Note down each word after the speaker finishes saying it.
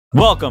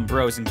Welcome,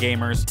 bros and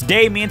gamers.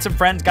 Today, me and some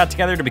friends got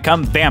together to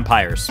become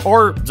vampires,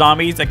 or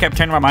zombies. I kept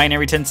changing my mind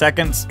every 10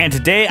 seconds. And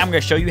today, I'm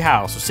gonna show you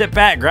how. So sit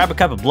back, grab a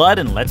cup of blood,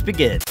 and let's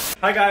begin.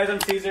 Hi guys, I'm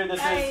Caesar.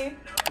 This is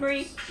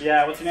Marie.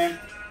 Yeah, what's your name?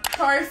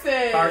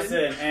 Carson.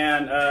 Carson.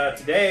 And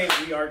today,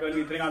 we are going to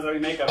be putting on zombie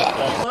makeup.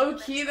 Low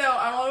key though,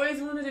 I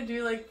always wanted to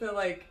do like the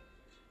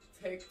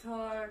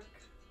TikTok.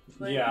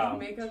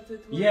 Makeup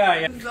tutorial.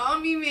 Yeah.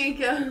 Zombie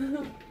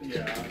makeup.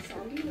 Yeah.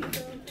 Zombie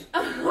makeup.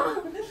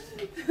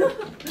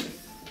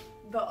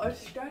 The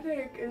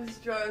aesthetic is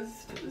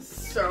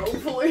just so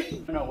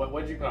plain. No,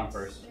 what did you put on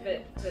first?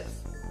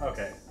 This.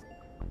 Okay.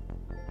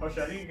 Oh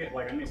shit, I need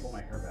to pull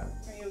my hair back.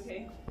 Are you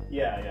okay?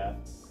 Yeah.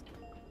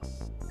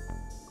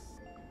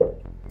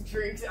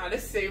 Drinks out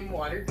of same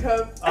water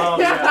cup. Oh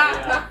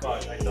yeah.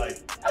 Fuck,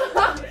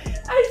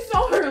 I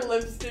saw her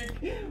lipstick.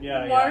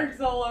 Marks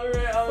all over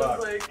it. I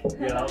was like,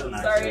 yeah, that was an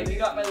Sorry accident. if you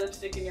got my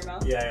lipstick in your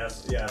mouth. Yeah.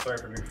 Sorry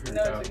for drinking.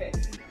 No, it's okay.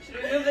 Should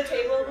we move the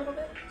table a little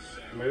bit?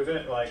 Move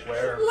it like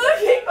where? Look,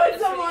 he put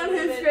some on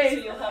Move his it face.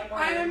 So you'll have more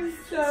I am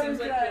so seems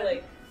like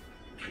sad.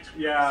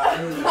 you're Yeah,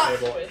 move the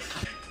table.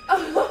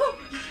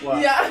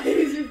 What? Yeah,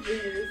 use your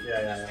fingers.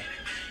 Yeah.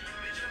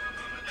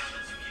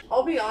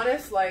 I'll be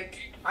honest,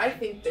 I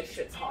think this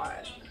shit's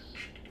hot.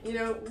 You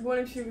know,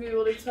 wouldn't you be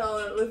able to tell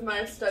it with my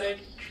aesthetic?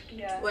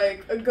 Yeah.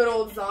 A good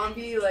old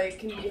zombie,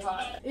 can be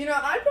hot. You know,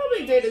 I'd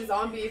probably date a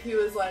zombie if he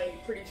was,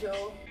 pretty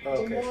chill.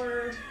 Okay. The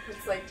more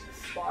it's,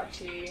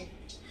 splotchy,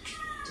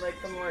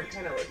 the more it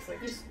kind of looks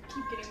like. You just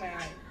keep getting my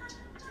eye.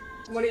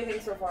 What do you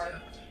think so far?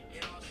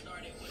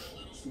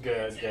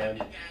 Good.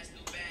 Here,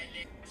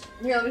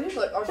 let me just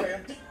look. I'll show you.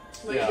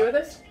 What Yeah. you do with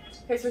this?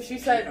 Okay, so she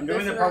said. I'm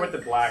doing the part with the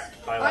black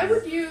eyeliner. I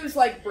would use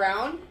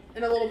brown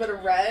and a little bit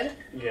of red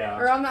Yeah.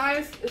 around the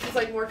eyes. It's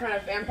just more kind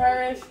of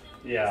vampire-ish.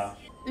 Yeah.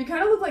 You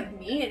kind of look like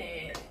me in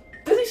it.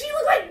 Doesn't she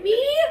look like me?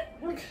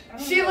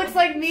 She looks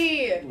like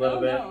me. A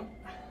little bit. No.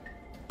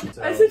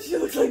 So. I said she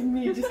looks like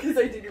me just because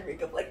I did your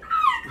makeup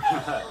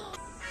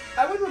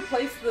I would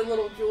replace the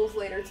little jewels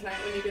later tonight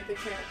when you get the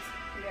chance.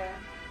 Yeah.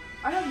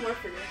 I have more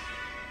for you.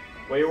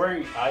 Well, you're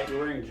wearing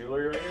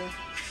jewelry right here?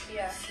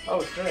 Yeah.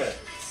 Oh shit.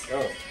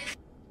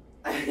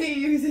 Oh. He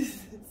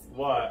uses this.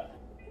 What?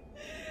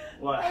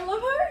 I love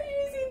how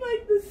you're using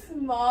the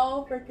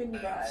small freaking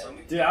brush.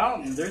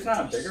 Dude, there's not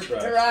a bigger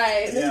brush.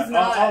 Right, Yeah. there's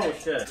not. Oh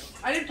shit.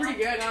 I did pretty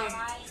good,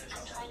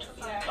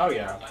 Yeah. Oh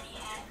yeah.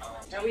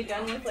 Are we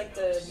done with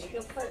the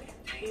makeup part?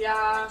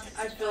 Yeah,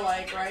 I feel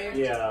right?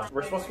 Yeah.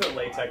 We're supposed to put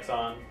latex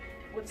on.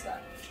 What's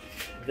that?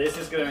 This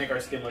is gonna make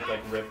our skin look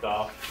ripped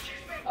off.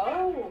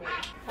 Oh.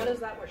 How does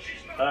that work?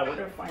 We're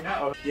gonna find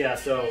out. Yeah,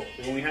 so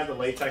when we have the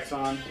latex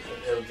on,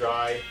 it'll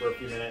dry for a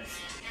few minutes.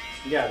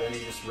 Yeah, then you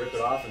just rip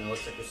it off and it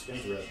looks like your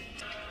skin's ripped.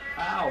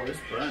 Ow, this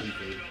burns,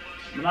 dude.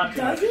 Not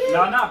too much. Does it?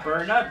 No, not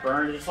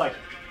burned, just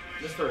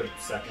just for a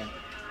second.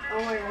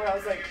 Oh my god, I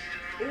was like,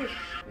 ooh,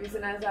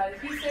 using as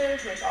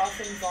adhesive,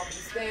 awesome zombie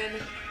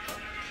skin.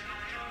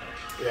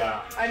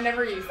 Yeah. I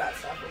never used that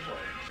stuff before.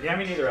 Yeah,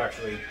 me neither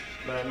actually.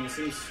 But it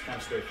seems kind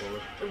of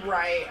straightforward.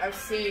 Right, I've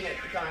seen it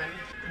done.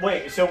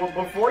 Wait, so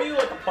before you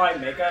apply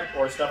makeup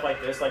or stuff like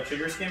this, should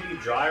your skin be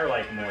dry or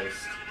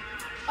moist?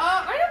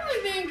 I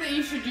definitely think that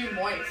you should do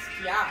moist,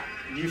 yeah.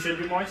 You should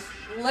be moist?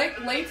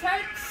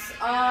 Latex,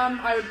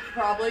 I would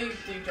probably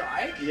do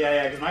dry.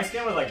 Yeah, because my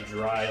skin was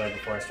dry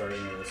before I started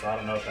doing this, so I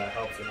don't know if that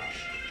helps or not.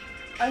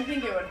 I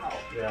think it would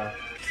help. Yeah.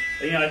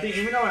 I think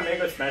even though my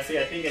makeup's messy,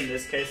 I think in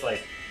this case,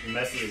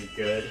 messy is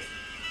good.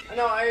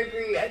 No, I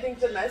agree. I think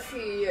the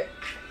messier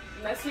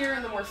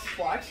and the more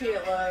splotchy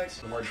it looks.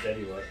 The more dead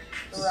you look.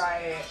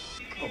 Right.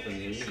 Open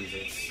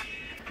these.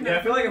 Yeah,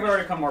 I feel like if I were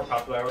to become more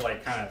popular, I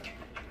would kind of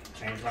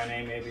change my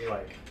name maybe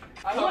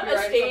I want a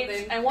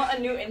stage. I want a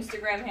new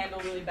Instagram handle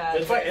really bad.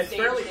 It's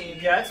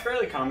it's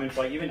fairly common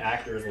for even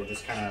actors will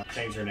just kind of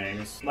change their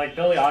names.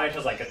 Billie Eilish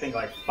has I think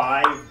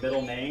 5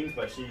 middle names,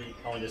 but she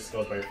only just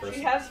goes by her first.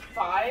 She has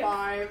 5?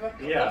 5.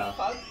 Yeah.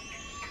 What the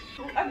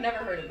fuck? I've never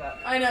heard of that.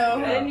 I know.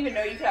 Yeah. I didn't even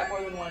know you could have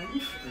more than one.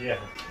 Yeah.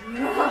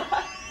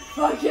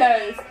 Fuck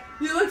yes.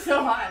 You look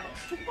so hot.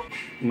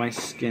 My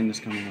skin is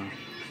coming off.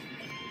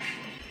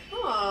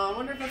 Oh, I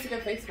wonder if that's a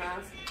good face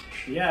mask.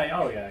 Yeah,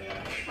 oh yeah.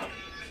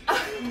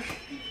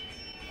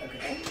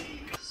 Okay.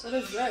 What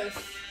is this?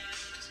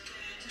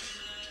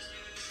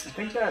 I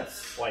think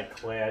that's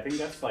clay. I think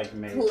that's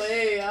made.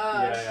 Clay,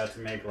 Yeah, to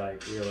make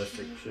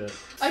realistic shit.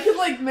 I could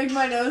make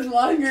my nose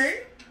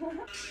longer.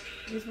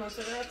 You smoke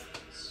cigarettes?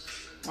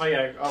 Oh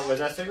yeah. Oh, was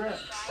that cigarette?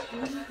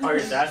 Oh, you're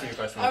just asking me if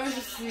I smoke. I was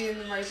just seeing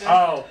them right there.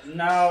 Oh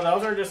no,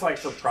 those are just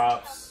for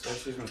props.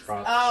 Those are just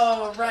props.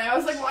 Oh right. I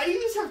was like, why do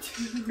you just have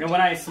 2? And when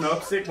I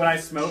smoke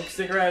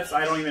cigarettes,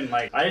 I don't even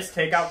I just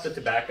take out the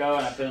tobacco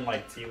and I put in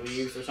tea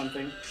leaves or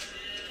something.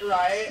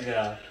 Right.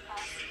 Yeah.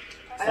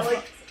 I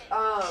like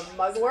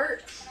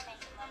mugwort.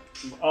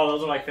 Oh,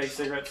 those are fake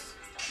cigarettes?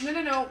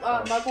 No.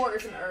 Mugwort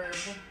is an herb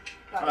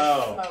that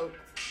is smoked.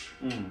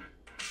 Mm.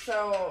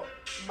 So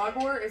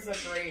mugwort is a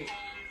great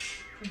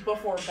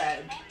before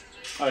bed.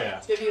 Oh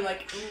yeah. Give you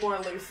more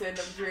lucid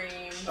of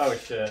dreams. Oh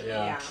shit,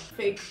 yeah. Yeah.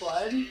 Fake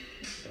blood.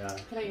 Yeah.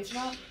 Can I use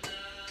that?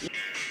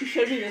 You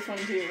showed me this one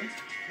too.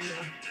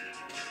 Yeah.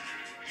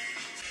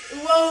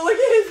 Whoa, look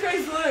at his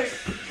face, look!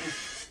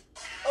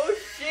 Oh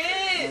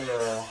shit!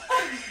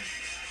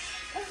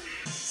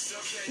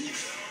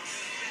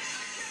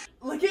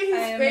 Look at his I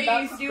am face,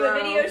 about to do bro.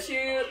 a video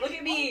shoot. Look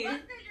at me.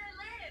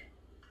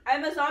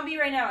 I'm a zombie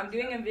right now. I'm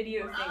doing a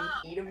video thing.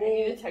 I need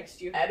to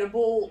text you.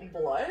 Edible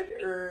blood?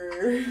 Or...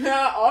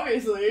 yeah,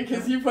 obviously,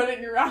 because you put it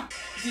in your mouth.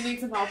 Do you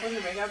need some help with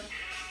your makeup?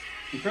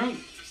 You think?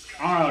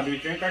 I don't know, do you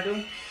think I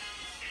do?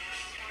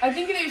 I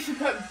think you should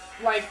put,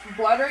 like,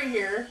 blood right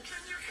here.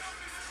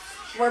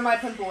 Where my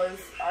pimple is,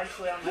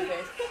 actually, on my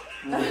face.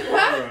 No.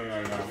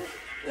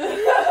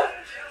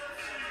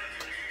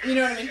 You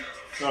know what I mean?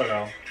 Oh,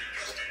 no.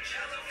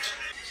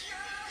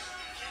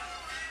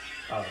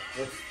 Oh,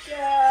 let's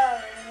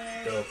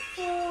go.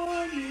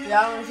 Yeah,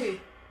 I want to see.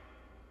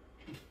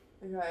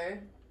 Okay.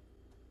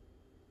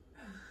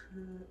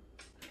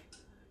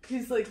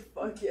 He's like,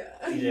 fuck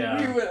yeah.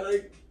 Yeah. You went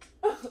like...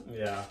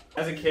 Yeah.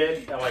 As a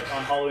kid, like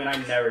on Halloween, I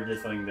never did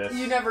something like this.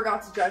 You never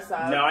got to dress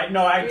up. No,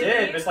 I Really?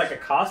 did. Just like a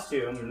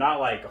costume, not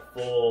like a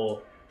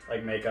full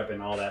like makeup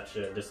and all that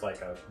shit. Just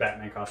like a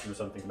Batman costume or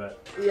something.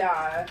 But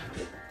Yeah.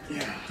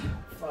 yeah,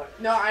 Fuck.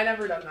 No, I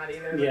never done that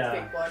either. Like Yeah.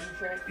 fake blood and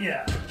shit.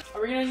 yeah.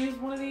 Are we gonna use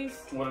one of these?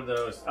 What are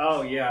those?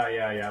 Oh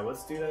yeah.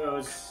 Let's do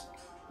those.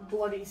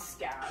 Bloody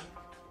scab.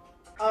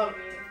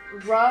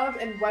 Rub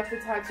and wet the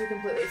tattoo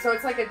completely. So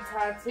it's like a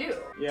tattoo.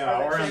 Yeah,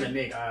 Oh, or that's on the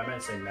it. neck. I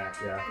meant to say neck.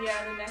 Yeah.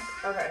 Yeah, the neck.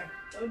 Okay.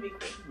 That would be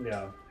cool.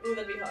 Yeah. Ooh,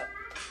 that'd be hot.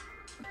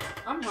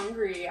 I'm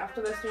hungry.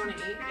 After this, do you want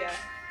to eat? Yeah.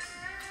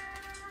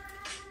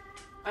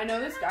 I know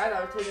this guy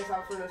that would take us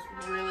out for this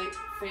really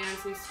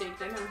fancy steak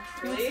dinner.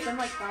 He would Really? spend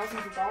like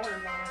thousands of dollars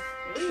on us.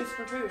 Really? Just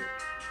for food.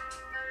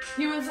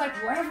 He was like,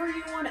 whatever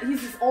you want.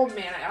 He's this old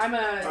man. I'm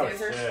a Oh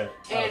dancer. shit.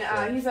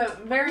 And he's a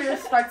very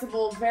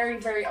respectable, very,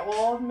 very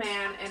old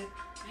man. And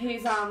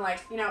he's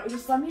like, you know,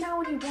 just let me know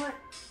when you want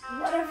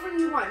whatever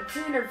you want.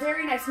 Dinner,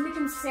 very nice. Nick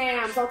and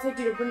Sam's. I'll take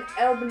you to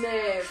Albanese.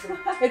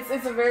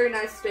 It's a very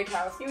nice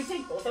steakhouse. He would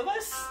take both of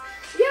us?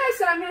 Yeah, I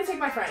said, I'm going to take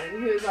my friend.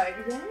 And he was like,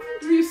 yeah.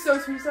 He was so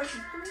sweet. He's like,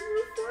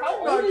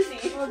 How old is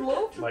he?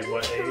 Like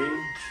what, 80?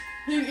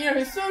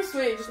 He's so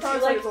sweet. Just Is probably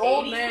he, like like, this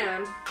old 80?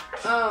 man.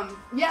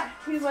 Yeah,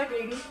 he's like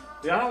 80.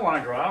 Yeah, I don't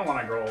want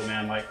to grow old,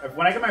 man. Like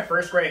when I get my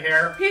first gray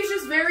hair. He's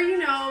just very, you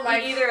know,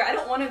 Like like. either I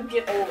don't want to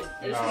get old.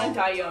 I just No. want to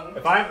die young.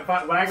 When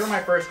I grow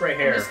my first gray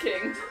hair. I'm just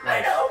kidding.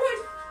 Like, I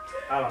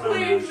I don't know, know,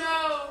 please man.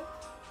 no.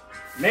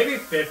 Maybe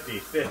 50,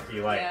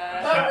 like.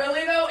 Yeah. But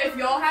really though, if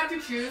y'all have to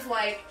choose,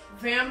 like,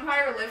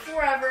 vampire live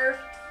forever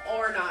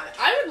or not,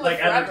 I would live Like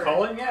forever. Edward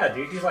Cullen, yeah,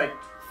 dude. He's like,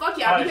 Fuck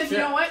yeah, Oh, because you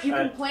shit. know what? You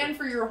can plan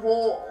for your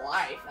whole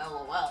life.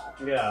 LOL.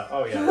 yeah,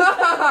 oh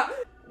yeah.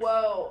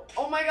 Whoa.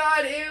 Oh my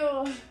god,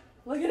 ew.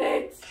 Look at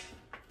it.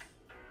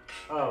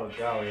 Oh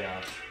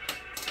yeah.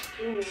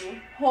 Ooh.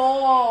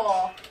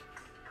 Oh.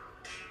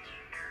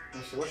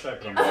 So what should I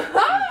put on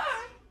my?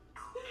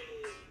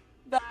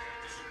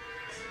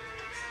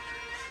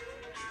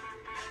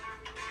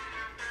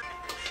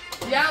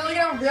 Yeah, look at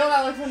how real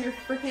that looks on your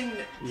freaking.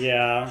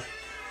 Yeah.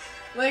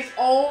 Like,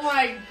 oh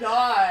my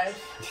gosh.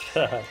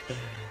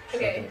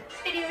 Okay.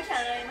 Video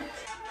time.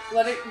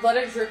 Let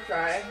it drip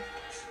dry.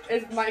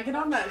 It might get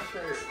on that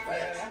shirt,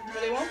 but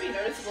But it won't be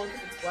noticeable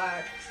because it's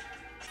black.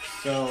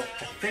 So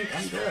I think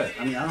I'm good.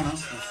 I mean, I don't know.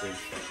 Let's see.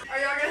 are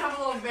y'all gonna have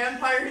a little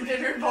vampire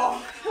dinner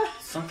ball?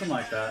 Something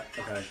like that.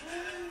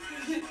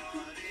 Okay.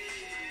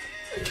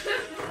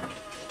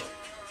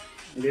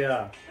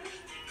 Yeah.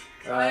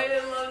 I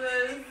love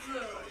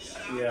this.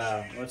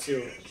 Yeah. Let's see.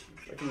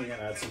 I think we can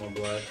add some more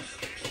blood.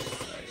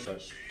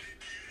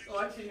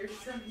 Watching your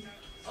son.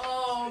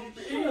 Oh,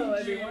 baby. Hello,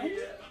 everyone.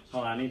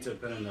 Hold on, I need to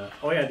put in the.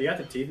 Oh yeah, do you have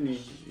the teeth? And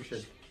you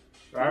should.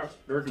 I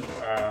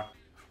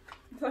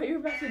thought you were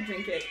about to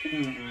drink it.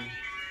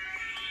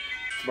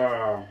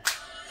 Bro.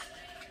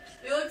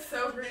 You look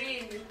so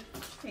green.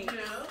 Thanks. You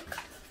know?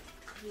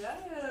 Yes.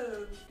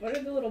 What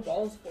are the little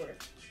balls for?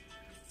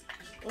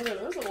 What are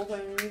those little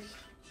things?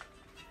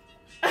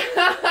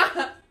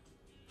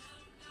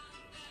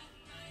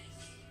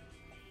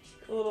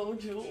 Little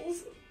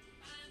jewels.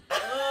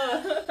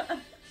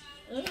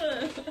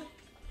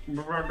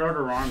 They're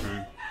wrong,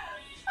 man.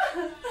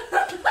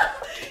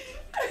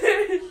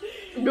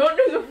 Don't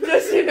do the.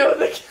 Just you know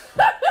the.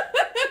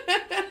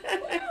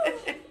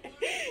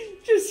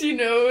 Just you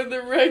know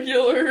the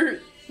regular.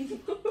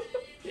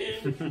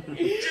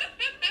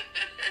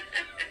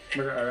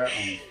 Look at that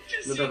one.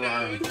 Look at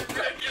that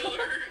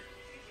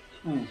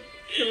one.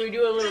 Should we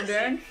do a little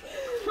dance?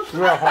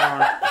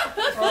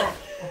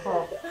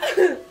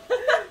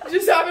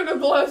 Just having a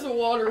glass of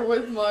water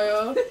with my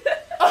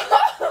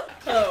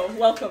Oh,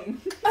 welcome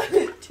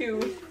to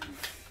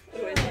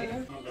what is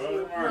it?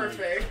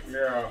 Perfect.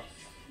 Yeah.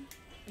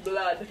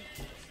 Blood.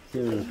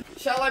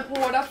 Shall I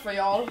pour it up for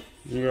y'all?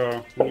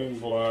 Yeah.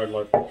 Blood,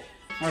 like. Oh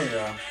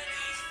yeah.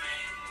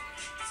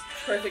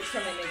 Perfect for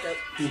my makeup.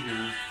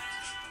 Mm-hmm.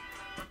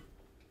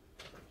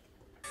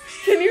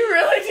 Can you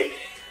really do?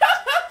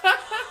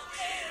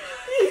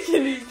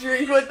 Can you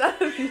drink what that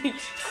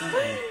means?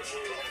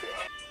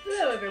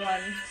 Hello,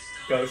 everyone.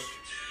 Ghost.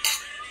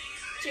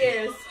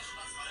 Cheers.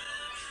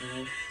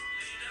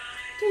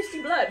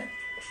 Tasty blood.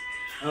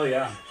 Oh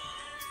yeah.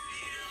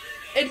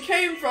 It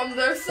came from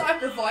their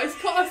sacrifice,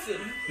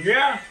 Carson.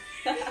 Yeah.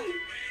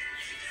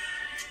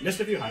 Just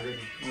a few hundred.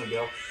 No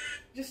deal.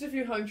 Just a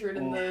few hundred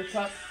in the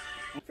cup.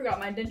 Forgot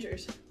my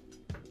dentures.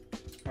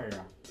 Oh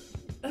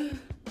yeah.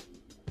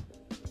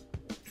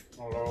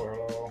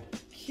 Hello.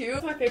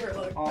 Cute. My favorite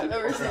look I've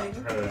ever seen.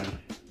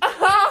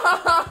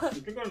 I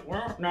think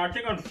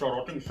I'm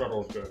subtle. I think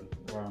subtle's good.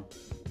 Well,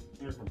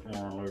 there's some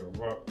more later,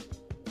 but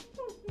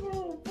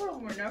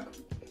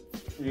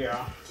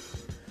yeah.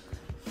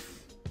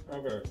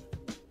 Okay.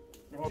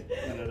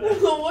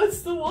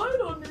 What's the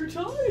wine on your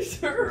tie,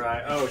 sir?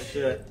 Right. Oh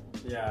shit.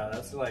 Yeah,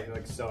 that's like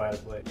so out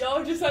of place.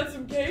 Y'all just had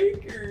some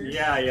cake, or?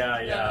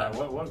 Yeah.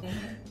 What?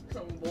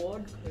 Some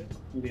blood.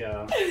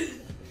 Yeah.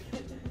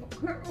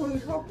 Can't really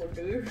talk with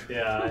you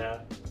Yeah.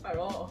 at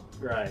all.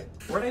 Right.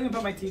 Where'd I even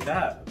put my teeth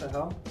at? What the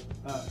hell?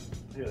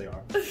 Here they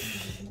are. I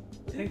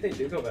think they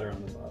do go better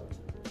on the bottom.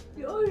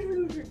 You always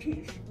lose your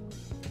teeth.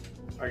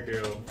 I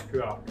do.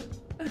 Too often.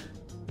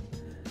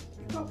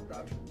 Oh,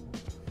 God.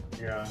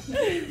 Yeah.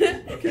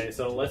 Okay,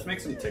 so let's make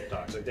some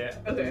TikToks. Okay.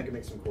 Okay. We can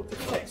make some cool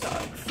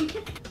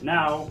TikToks.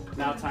 Now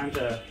time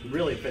to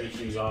really finish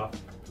things off.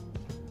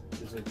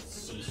 Is it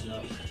some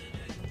snow?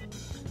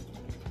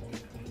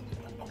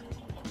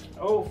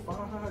 Oh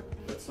fuck!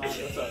 That's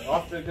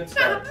off to a good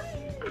start.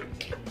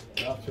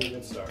 Off to a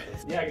good start.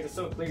 Yeah, it's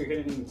so clear you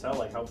couldn't even tell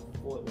like how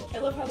full it was. I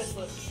love how this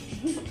looks.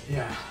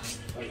 Yeah.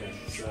 Okay,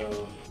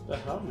 so the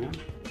hell, man.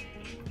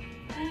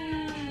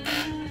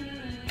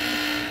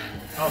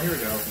 Oh, here we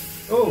go.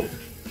 Oh.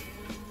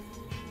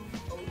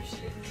 Oh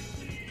shit.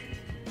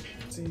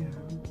 See ya.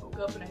 Woke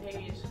up in a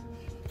haze.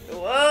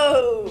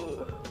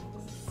 Whoa!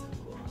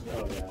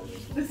 Oh yeah.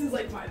 This is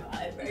like my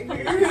vibe right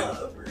here.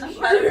 That's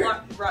why I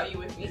brought you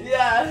with me.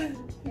 Yeah.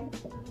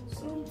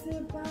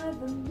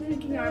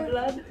 Drinking our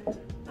blood.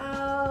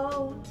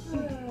 Oh.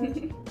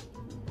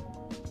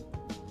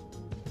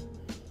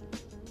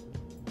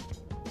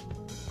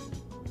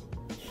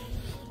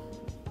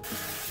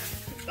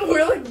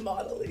 We're like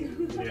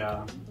modeling.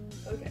 Yeah.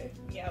 Okay.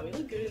 Yeah, we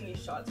look good in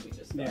these shots we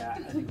just got. Yeah, I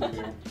think we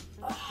do.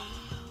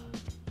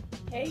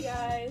 Hey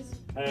guys.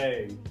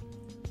 Hey.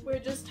 We're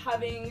just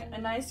having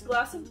a nice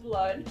glass of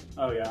blood.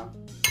 Oh yeah.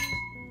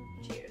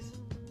 Cheers.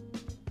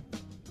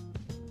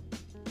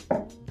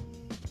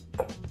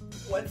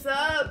 What's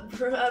up,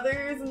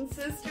 brothers and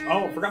sisters?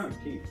 Oh, I forgot my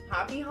teeth.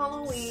 Happy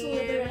Halloween.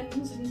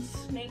 Slytherins and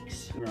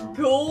snakes. Yeah.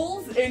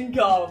 Ghouls and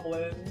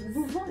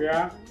goblins.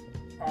 Yeah.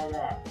 Oh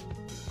god.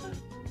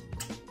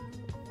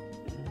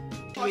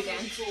 We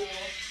dance.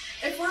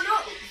 If we're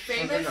not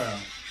famous,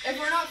 if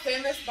we're not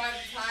famous by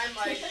the time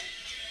like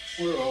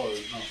We're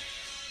always no.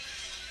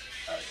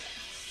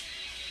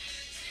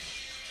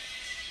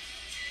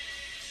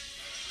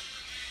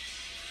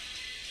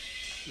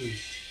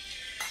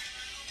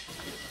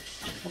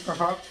 What the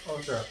heck?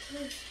 Oh shit.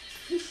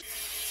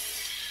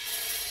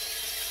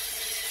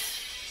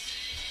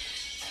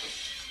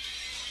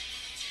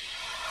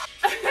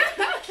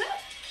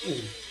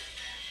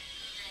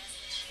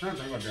 I don't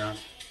think about that.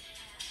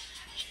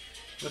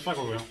 Just like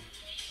a wheel.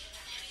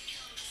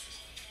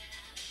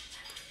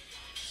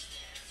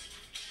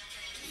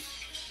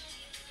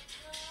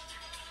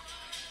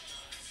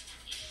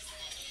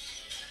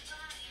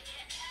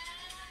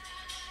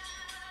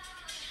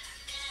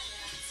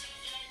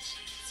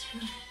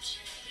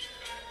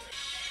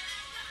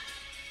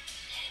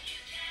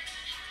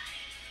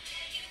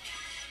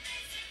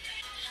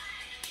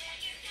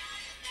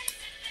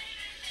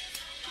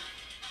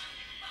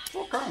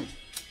 Okay.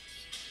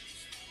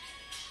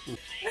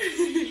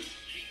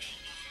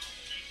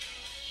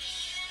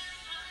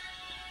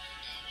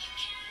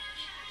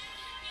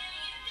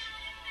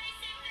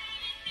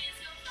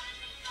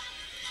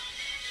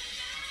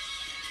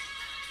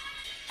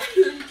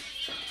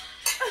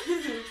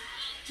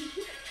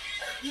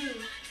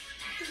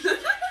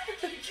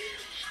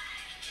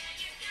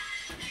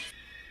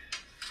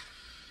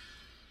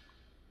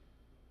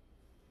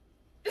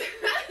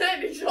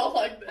 Did y'all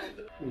like that?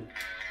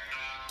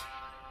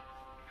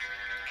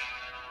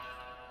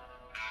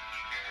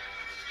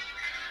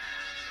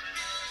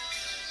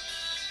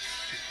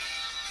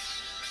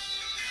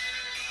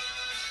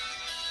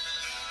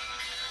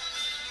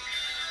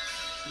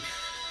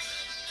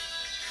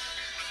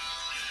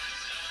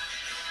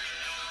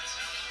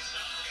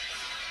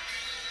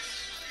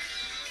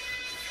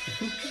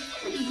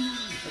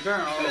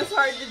 It's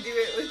hard to do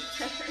it with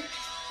Trevor.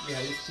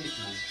 Yeah, these teeth,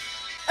 man.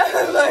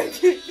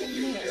 Like, ooh.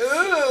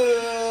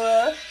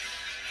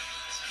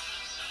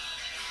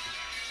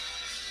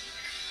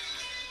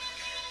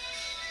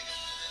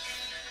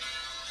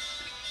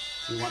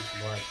 We want some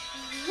blood.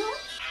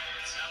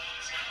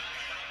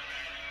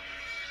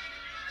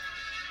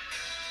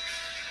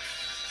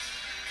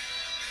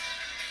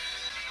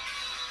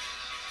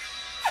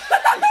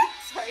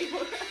 Sorry.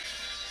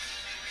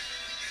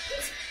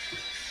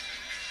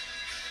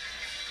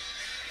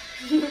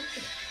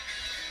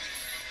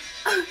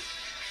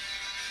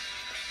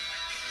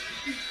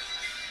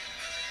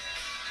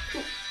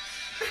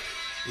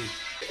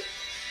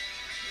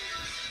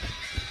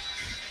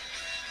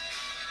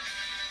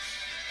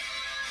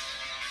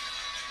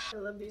 I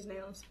love these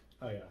nails.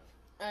 Oh yeah.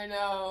 I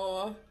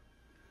know.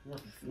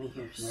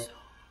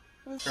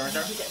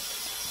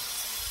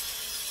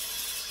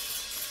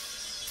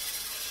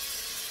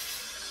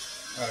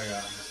 Oh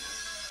yeah.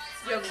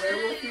 You have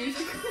werewolf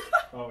music?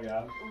 Oh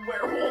yeah.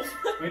 Werewolf.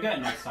 We do it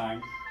next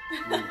time.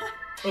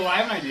 Oh, I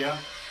have an idea.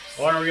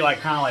 Why don't we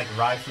like kind of like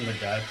rise from the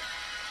dead,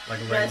 like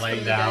Rise laying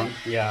from the down? dead.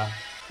 Yeah.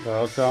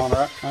 Go on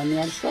the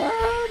other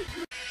side.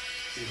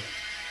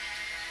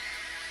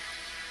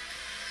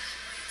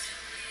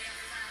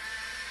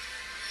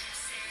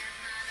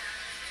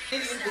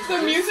 The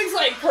music's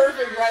like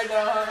perfect right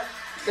now, huh?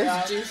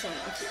 There's juice on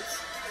my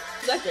tooth.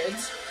 Is that good?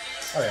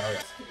 Oh yeah.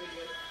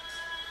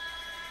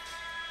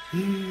 Oh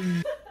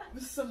yeah.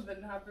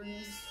 Something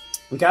happens.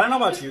 Okay, I don't know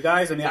about you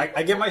guys. I mean,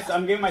 I'm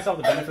giving myself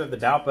the benefit of the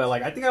doubt, but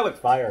like, I think I look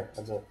fire.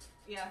 That's it.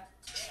 Yeah.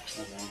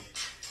 Okay.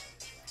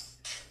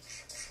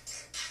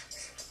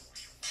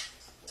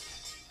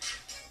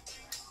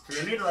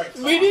 We need to like.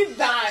 We need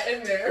that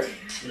in there.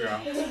 Yeah.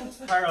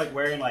 Fire like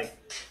wearing like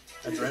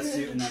a dress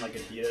suit and then like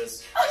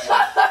Adidas.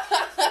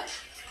 How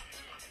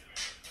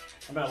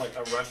about like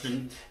a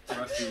Russian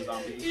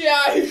zombie?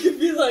 Yeah, you could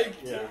be like,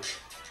 Yeah.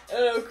 I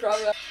don't know, crawl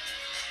out.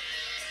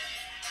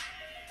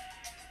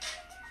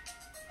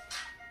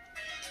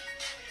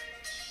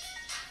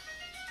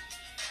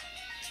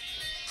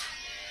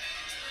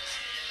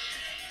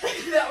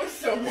 That was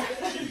so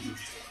bad.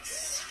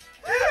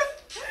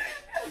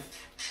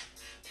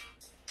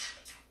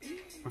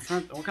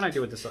 What can I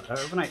do with this? I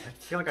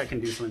feel like I can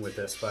do something with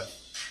this, but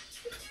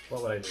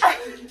what would I do?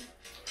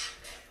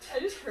 I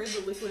just heard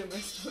the liquid in my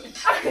stomach.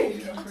 I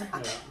know.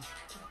 Yeah.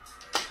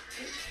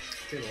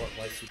 Okay, what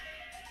lights?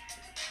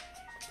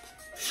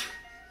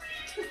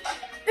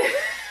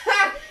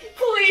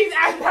 Please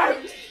add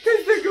that,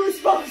 because the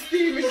Goosebumps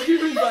theme and she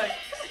was like.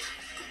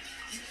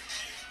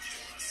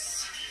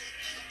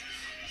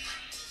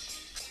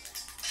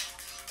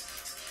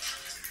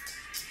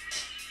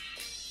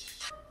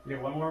 Yeah,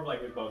 one more of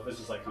like with both of us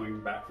just like coming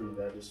back from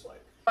the dead, just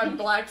like. On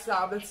Black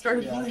Sabbath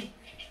started Yeah. playing.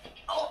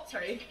 Oh,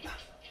 sorry.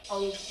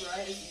 All those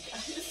rides, you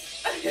guys.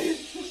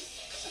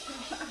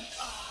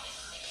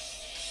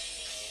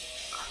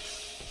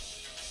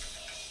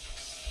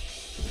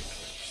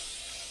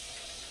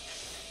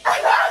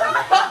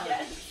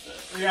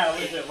 Yeah,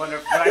 legit. When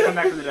I come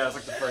back from the dead, it's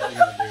like the first thing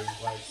I do.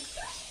 Like.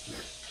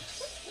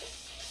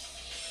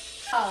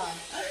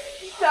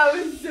 That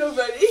was so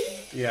funny.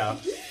 Yeah.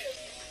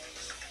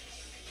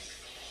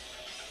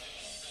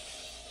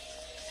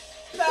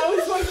 That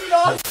was fucking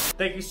awesome.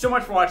 Thank you so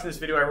much for watching this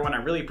video, everyone. I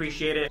really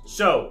appreciate it.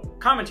 So,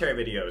 commentary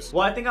videos.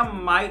 Well, I think I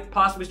might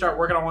possibly start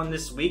working on one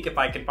this week if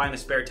I can find the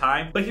spare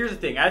time. But here's the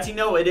thing. As you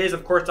know, it is,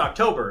 of course,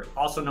 October,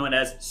 also known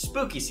as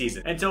spooky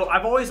season. And so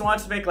I've always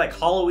wanted to make like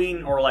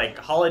Halloween or like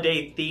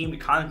holiday themed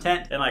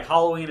content. And like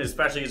Halloween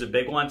especially is a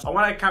big one. So I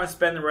want to kind of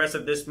spend the rest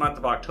of this month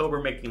of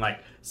October making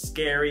like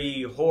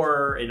scary,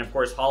 horror, and of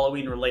course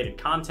Halloween related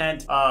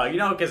content. You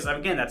know, because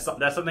again, that's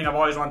something I've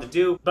always wanted to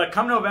do. But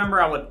come November,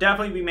 I will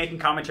definitely be making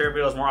commentary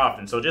videos more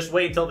often. So just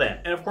wait until then.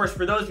 And of course,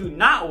 for those of you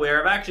not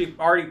aware, I've actually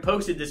already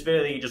posted this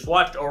video that you just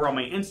watched over on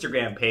my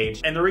Instagram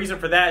page. And the reason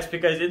for that is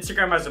because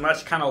Instagram has a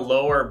much kind of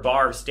lower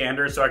bar of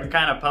standards, so I can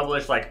kind of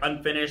publish like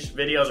unfinished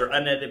videos or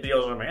unedited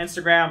videos on my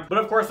Instagram. But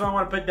of course, when I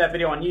want to put that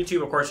video on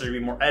YouTube, of course, there's gonna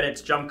be more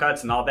edits, jump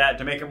cuts, and all that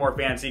to make it more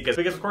fancy. Because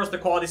of course, the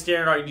quality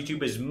standard on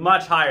YouTube is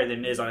much higher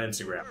than it is on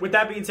Instagram. With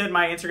that being said,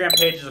 my Instagram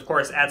page is of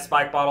course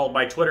 @SpikeBottle,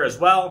 my Twitter as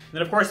well. And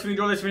then of course, if you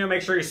enjoyed this video,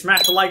 make sure you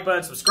smash the like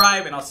button,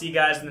 subscribe, and I'll see you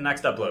guys in the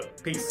next upload.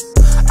 Peace.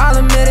 I'll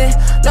admit it,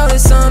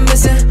 notice I'm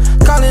missing.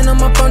 Calling on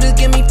my phone, just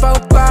give me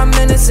 4-5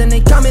 minutes. And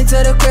they coming to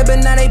the crib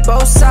and now they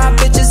both side